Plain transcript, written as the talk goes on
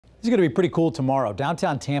This is going to be pretty cool tomorrow.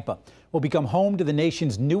 Downtown Tampa will become home to the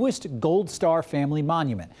nation's newest Gold Star Family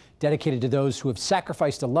Monument, dedicated to those who have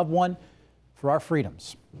sacrificed a loved one for our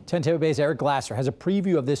freedoms. 10 Tampa Bay's Eric Glasser has a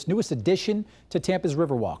preview of this newest addition to Tampa's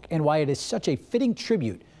Riverwalk and why it is such a fitting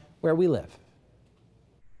tribute where we live.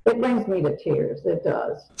 It brings me to tears, it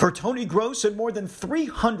does. For Toni Gross and more than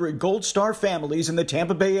 300 Gold Star families in the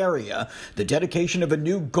Tampa Bay area, the dedication of a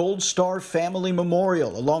new Gold Star Family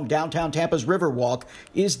Memorial along downtown Tampa's Riverwalk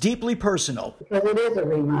is deeply personal. Because it is a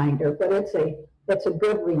reminder, but it's a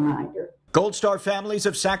good reminder. Gold Star families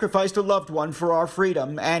have sacrificed a loved one for our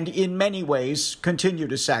freedom and in many ways continue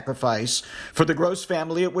to sacrifice. For the Gross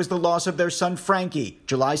family, it was the loss of their son Frankie,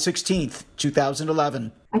 July 16th,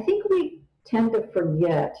 2011. I think we tend to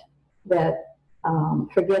forget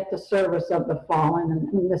the service of the fallen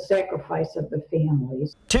and the sacrifice of the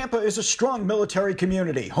families. Tampa is a strong military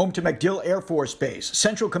community, home to MacDill Air Force Base,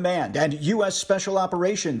 Central Command, and U.S. Special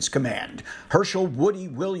Operations Command. Herschel Woody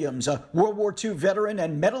Williams, a World War II veteran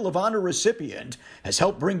and Medal of Honor recipient, has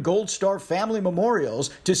helped bring Gold Star family memorials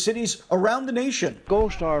to cities around the nation.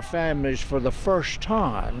 Gold Star families, for the first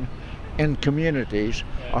time in communities,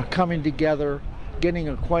 are coming together, getting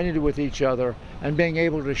acquainted with each other, and being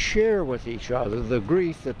able to share with each other the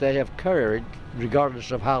grief that they have carried,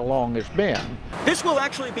 regardless of how long it's been. This will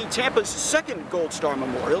actually be Tampa's second Gold Star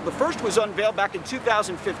Memorial. The first was unveiled back in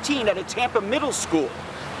 2015 at a Tampa middle school.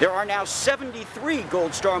 There are now 73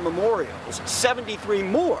 Gold Star Memorials. 73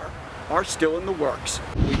 more are still in the works.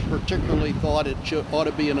 We particularly thought it ought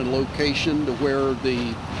to be in a location to where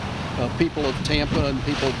the people of Tampa and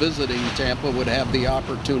people visiting Tampa would have the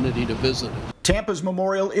opportunity to visit it. Tampa's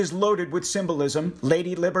memorial is loaded with symbolism.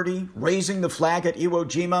 Lady Liberty, raising the flag at Iwo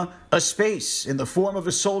Jima, a space in the form of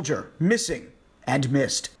a soldier, missing and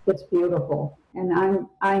missed. It's beautiful, and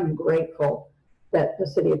I'm grateful that the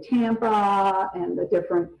city of Tampa and the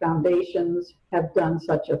different foundations have done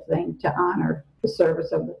such a thing to honor the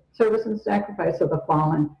service and sacrifice of the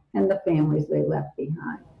fallen and the families they left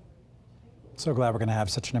behind. So glad we're going to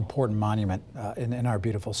have such an important monument in our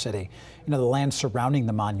beautiful city. You know, the land surrounding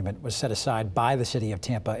the monument was set aside by the city of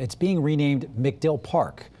Tampa. It's being renamed MacDill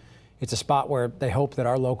Park. It's a spot where they hope that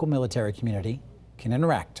our local military community can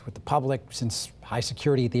interact with the public, since high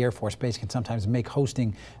security at the Air Force Base can sometimes make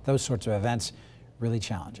hosting those sorts of events really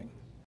challenging.